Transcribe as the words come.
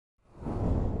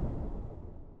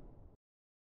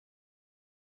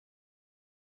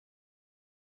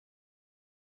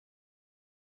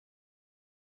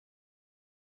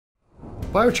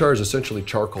Biochar is essentially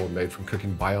charcoal made from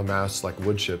cooking biomass like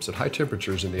wood chips at high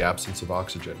temperatures in the absence of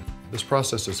oxygen. This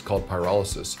process is called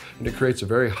pyrolysis, and it creates a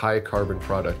very high carbon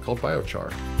product called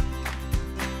biochar.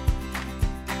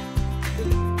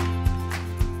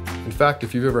 In fact,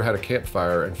 if you've ever had a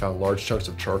campfire and found large chunks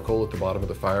of charcoal at the bottom of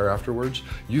the fire afterwards,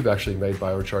 you've actually made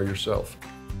biochar yourself.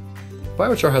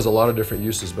 Biochar has a lot of different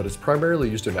uses, but it's primarily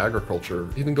used in agriculture,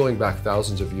 even going back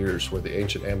thousands of years where the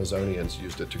ancient Amazonians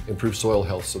used it to improve soil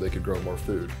health so they could grow more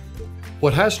food.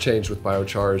 What has changed with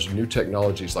biochar is new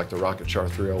technologies like the Biochar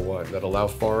 301 that allow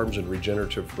farms and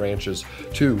regenerative ranches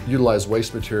to utilize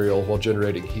waste material while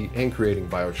generating heat and creating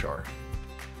biochar.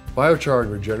 Biochar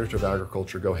and regenerative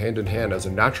agriculture go hand in hand as a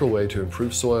natural way to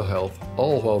improve soil health,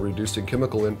 all while reducing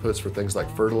chemical inputs for things like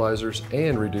fertilizers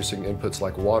and reducing inputs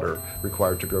like water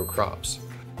required to grow crops.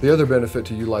 The other benefit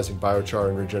to utilizing biochar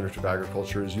and regenerative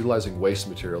agriculture is utilizing waste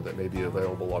material that may be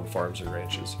available on farms and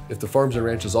ranches. If the farms and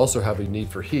ranches also have a need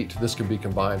for heat, this can be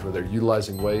combined where they're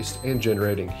utilizing waste and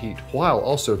generating heat while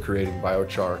also creating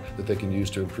biochar that they can use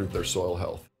to improve their soil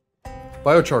health.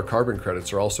 Biochar carbon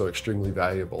credits are also extremely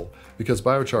valuable because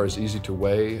biochar is easy to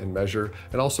weigh and measure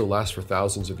and also lasts for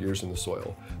thousands of years in the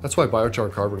soil. That's why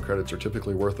biochar carbon credits are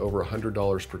typically worth over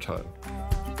 $100 per ton.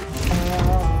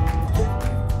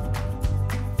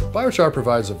 Biochar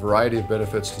provides a variety of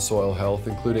benefits to soil health,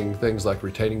 including things like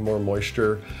retaining more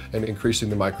moisture and increasing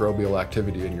the microbial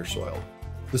activity in your soil.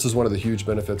 This is one of the huge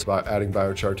benefits about adding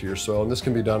biochar to your soil, and this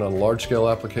can be done on large-scale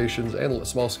applications and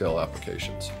small-scale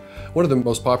applications. One of the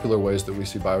most popular ways that we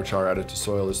see biochar added to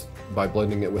soil is by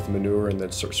blending it with manure and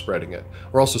then spreading it.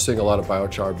 We're also seeing a lot of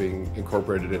biochar being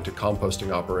incorporated into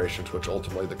composting operations, which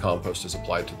ultimately the compost is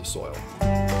applied to the soil.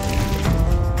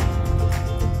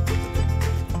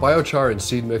 Biochar in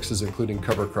seed mixes including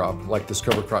cover crop, like this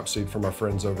cover crop seed from our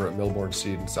friends over at Millborn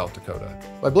Seed in South Dakota.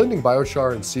 By blending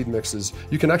biochar in seed mixes,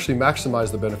 you can actually maximize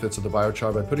the benefits of the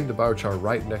biochar by putting the biochar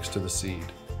right next to the seed.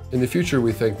 In the future,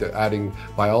 we think that adding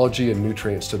biology and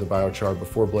nutrients to the biochar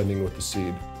before blending with the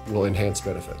seed will enhance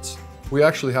benefits. We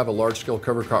actually have a large-scale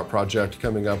cover crop project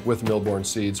coming up with Millborn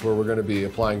Seeds where we're going to be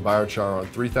applying biochar on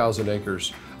 3,000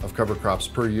 acres of cover crops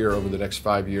per year over the next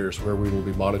 5 years, where we will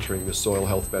be monitoring the soil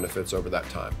health benefits over that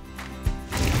time.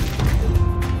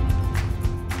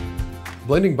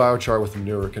 Blending biochar with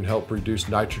manure can help reduce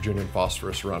nitrogen and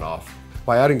phosphorus runoff.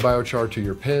 By adding biochar to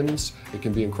your pens, it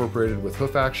can be incorporated with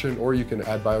hoof action, or you can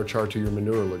add biochar to your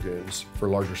manure lagoons for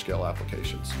larger scale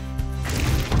applications.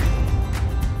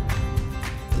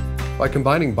 By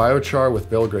combining biochar with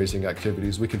bale grazing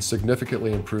activities, we can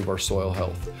significantly improve our soil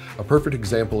health. A perfect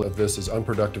example of this is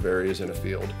unproductive areas in a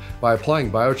field. By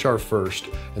applying biochar first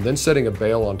and then setting a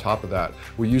bale on top of that,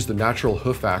 we use the natural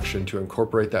hoof action to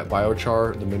incorporate that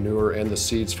biochar, the manure, and the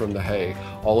seeds from the hay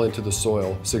all into the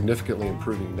soil, significantly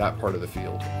improving that part of the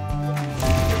field.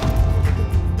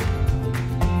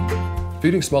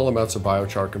 Feeding small amounts of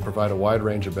biochar can provide a wide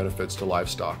range of benefits to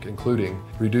livestock, including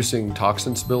reducing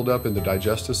toxins buildup in the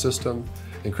digestive system,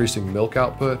 increasing milk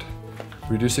output,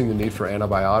 reducing the need for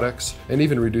antibiotics, and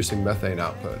even reducing methane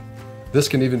output. This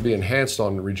can even be enhanced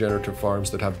on regenerative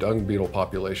farms that have dung beetle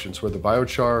populations where the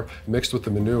biochar mixed with the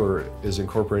manure is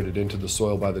incorporated into the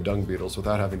soil by the dung beetles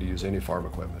without having to use any farm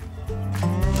equipment.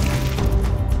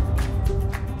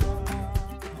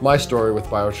 My story with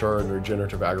biochar and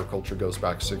regenerative agriculture goes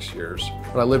back 6 years.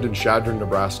 When I lived in Chadron,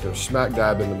 Nebraska, smack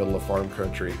dab in the middle of farm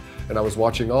country, and I was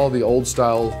watching all the old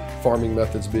style farming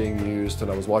methods being used,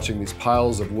 and I was watching these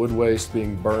piles of wood waste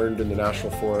being burned in the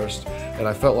National Forest, and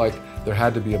I felt like there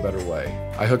had to be a better way.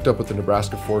 I hooked up with the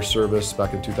Nebraska Forest Service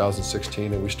back in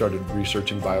 2016, and we started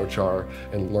researching biochar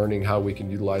and learning how we can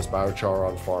utilize biochar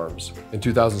on farms. In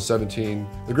 2017,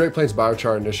 the Great Plains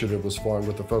Biochar Initiative was formed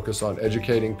with a focus on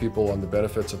educating people on the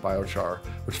benefits of biochar,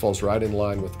 which falls right in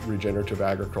line with regenerative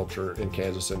agriculture in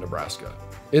Kansas and Nebraska.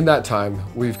 In that time,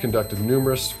 we've conducted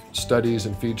numerous studies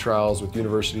and feed trials with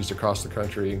universities across the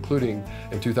country, including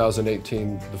in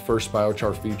 2018, the first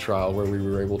biochar feed trial where we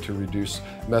were able to reduce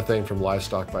methane from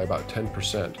livestock by about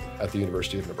 10% at the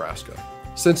University of Nebraska.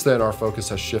 Since then, our focus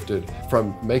has shifted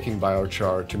from making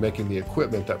biochar to making the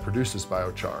equipment that produces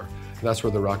biochar, and that's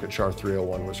where the Biochar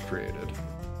 301 was created.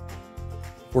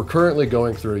 We're currently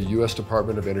going through a U.S.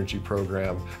 Department of Energy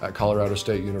program at Colorado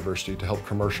State University to help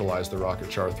commercialize the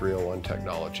Biochar 301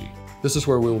 technology. This is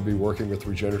where we will be working with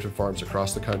regenerative farms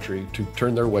across the country to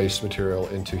turn their waste material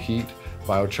into heat,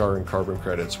 biochar, and carbon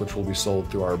credits, which will be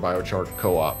sold through our biochar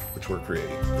co-op, which we're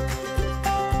creating.